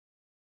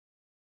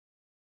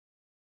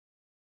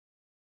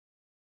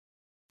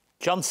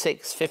John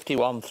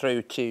 6:51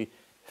 through to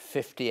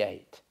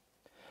 58.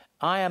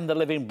 I am the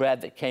living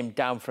bread that came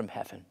down from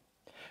heaven.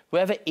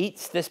 Whoever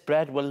eats this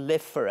bread will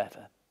live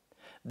forever.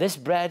 This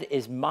bread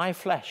is my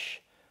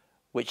flesh,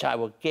 which I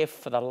will give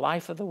for the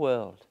life of the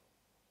world.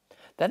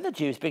 Then the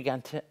Jews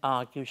began to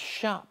argue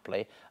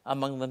sharply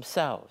among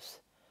themselves.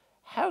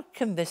 How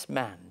can this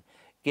man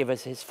give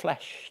us his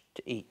flesh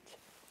to eat?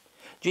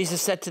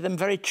 Jesus said to them,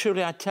 very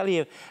truly I tell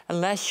you,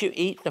 unless you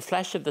eat the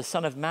flesh of the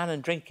Son of Man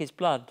and drink his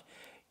blood,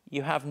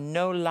 you have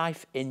no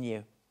life in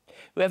you.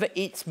 Whoever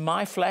eats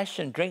my flesh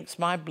and drinks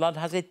my blood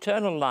has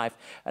eternal life,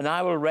 and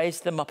I will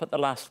raise them up at the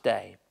last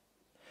day.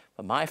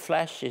 For my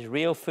flesh is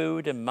real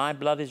food and my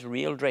blood is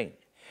real drink.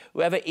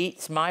 Whoever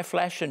eats my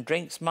flesh and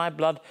drinks my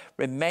blood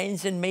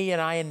remains in me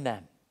and I in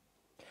them.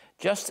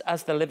 Just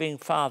as the living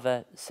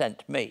Father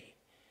sent me,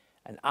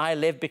 and I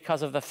live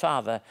because of the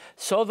Father,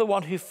 so the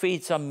one who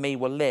feeds on me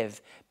will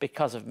live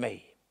because of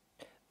me.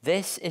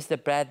 This is the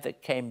bread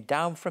that came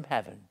down from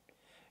heaven.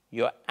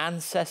 Your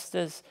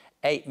ancestors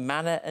ate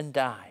manna and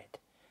died,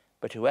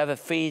 but whoever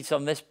feeds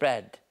on this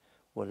bread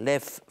will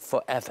live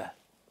forever.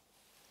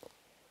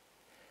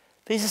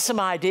 These are some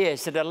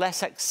ideas that are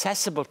less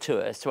accessible to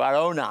us, to our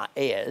own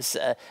ears,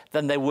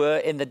 than they were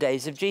in the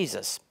days of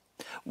Jesus.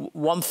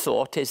 One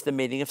thought is the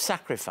meaning of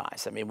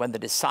sacrifice. I mean, when the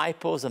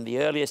disciples and the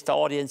earliest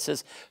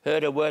audiences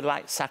heard a word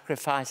like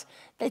sacrifice,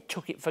 they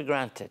took it for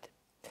granted.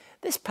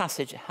 This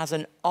passage has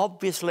an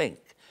obvious link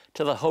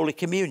to the Holy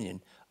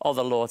Communion or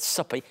the Lord's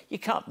Supper. You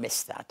can't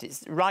miss that.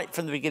 It's right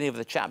from the beginning of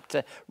the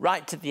chapter,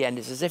 right to the end.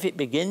 It's as if it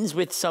begins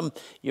with some,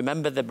 you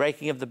remember the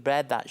breaking of the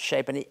bread, that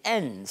shape, and it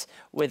ends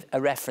with a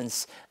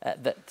reference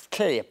that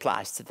clearly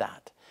applies to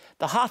that.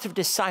 The heart of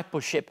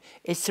discipleship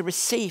is to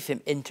receive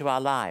him into our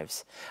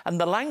lives. And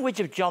the language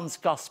of John's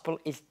gospel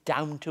is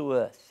down to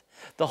earth.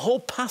 The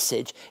whole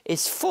passage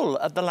is full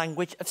of the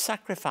language of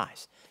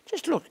sacrifice.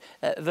 Just look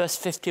at verse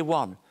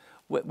 51.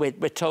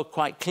 We're told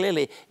quite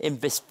clearly in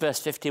verse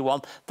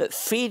 51 that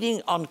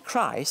feeding on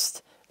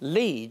Christ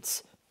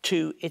leads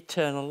to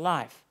eternal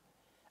life.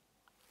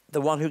 The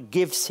one who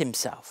gives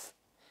himself.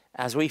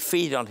 As we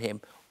feed on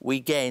him, we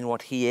gain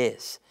what he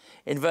is.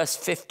 In verse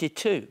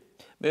 52,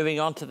 moving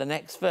on to the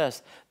next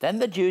verse, then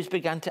the Jews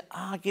began to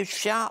argue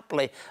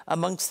sharply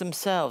amongst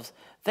themselves.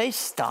 They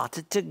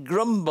started to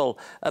grumble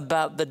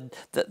about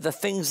the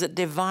things that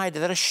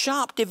divided. There are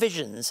sharp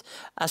divisions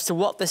as to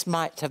what this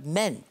might have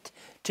meant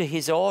to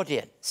his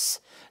audience.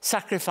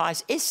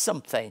 Sacrifice is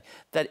something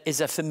that is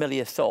a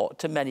familiar thought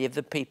to many of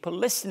the people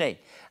listening.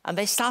 And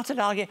they started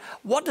arguing,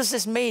 what does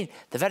this mean?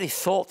 The very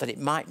thought that it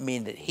might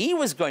mean that he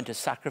was going to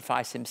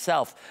sacrifice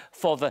himself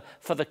for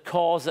the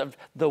cause of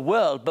the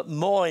world, but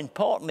more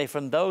importantly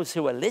from those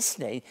who are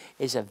listening,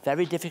 is a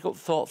very difficult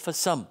thought for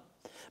some.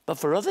 But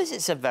for others,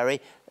 it's a very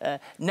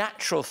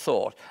natural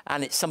thought,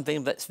 and it's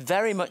something that's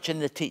very much in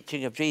the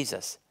teaching of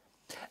Jesus.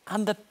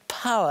 And the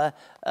power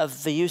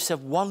of the use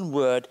of one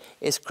word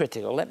is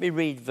critical. Let me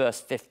read verse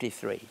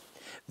 53.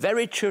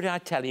 Very truly I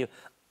tell you,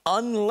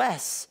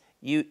 unless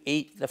you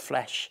eat the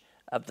flesh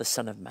of the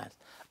Son of Man.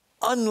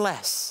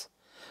 Unless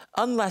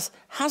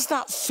has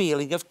that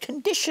feeling of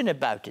condition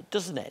about it,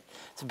 doesn't it?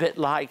 It's a bit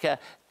like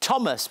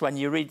Thomas, when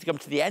you come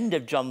to the end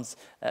of John's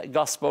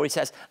gospel, he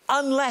says,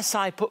 unless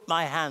I put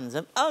my hands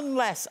and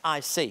unless I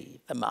see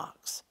the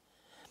marks.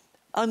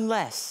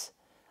 Unless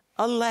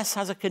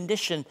has a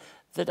condition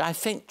that I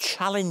think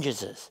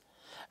challenges us,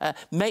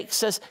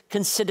 makes us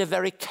consider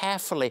very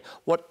carefully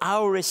what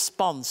our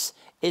response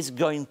is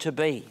going to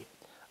be.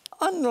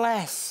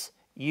 Unless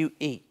you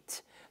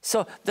eat.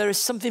 So there is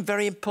something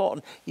very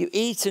important. You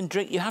eat and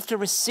drink. You have to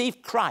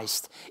receive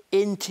Christ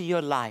into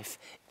your life,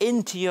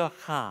 into your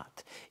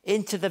heart,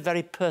 into the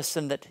very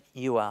person that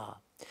you are.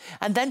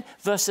 And then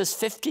verses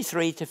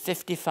 53 to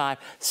 55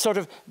 sort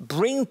of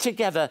bring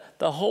together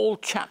the whole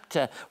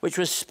chapter, which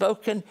was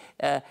spoken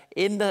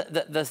in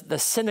the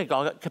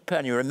synagogue at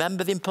Capernaum.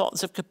 Remember the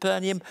importance of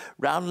Capernaum,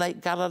 round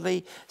Lake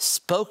Galilee?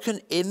 Spoken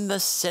in the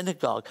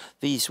synagogue,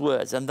 these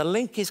words. And the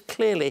link is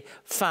clearly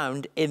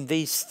found in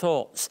these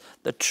thoughts,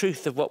 the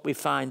truth of what we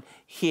find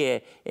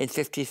here in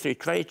 53.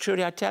 Very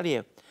truly, I tell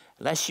you,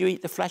 unless you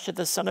eat the flesh of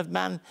the Son of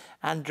Man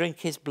and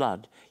drink his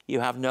blood, you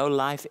have no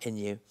life in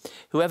you.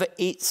 Whoever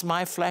eats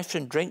my flesh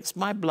and drinks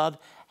my blood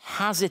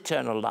has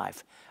eternal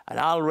life, and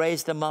I'll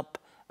raise them up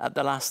at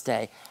the last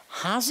day.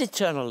 Has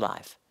eternal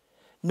life,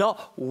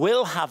 not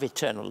will have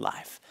eternal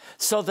life.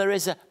 So there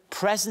is a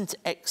present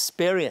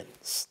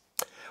experience.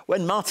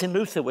 When Martin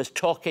Luther was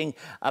talking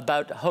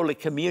about Holy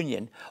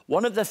Communion,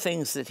 one of the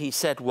things that he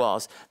said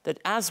was that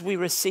as we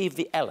receive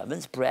the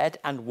elements, bread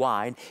and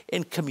wine,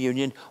 in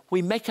communion,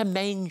 we make a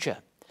manger,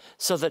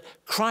 so that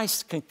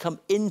Christ can come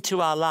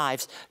into our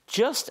lives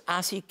just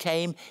as he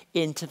came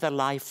into the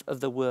life of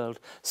the world.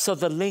 So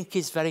the link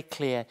is very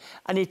clear.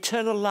 And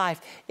eternal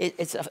life,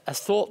 it's a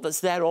thought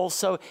that's there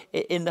also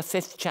in the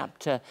 5th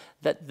chapter,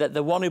 that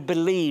the one who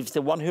believes,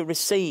 the one who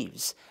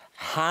receives,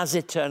 has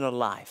eternal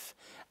life.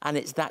 And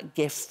it's that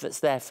gift that's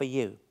there for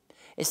you.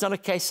 It's not a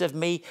case of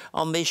me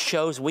on these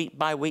shows week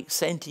by week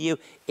saying to you,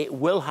 it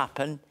will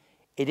happen,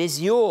 It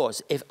is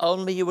yours if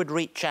only you would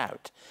reach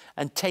out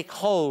and take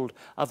hold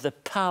of the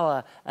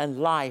power and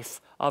life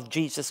of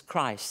Jesus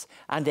Christ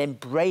and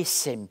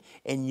embrace him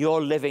in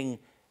your living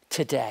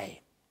today.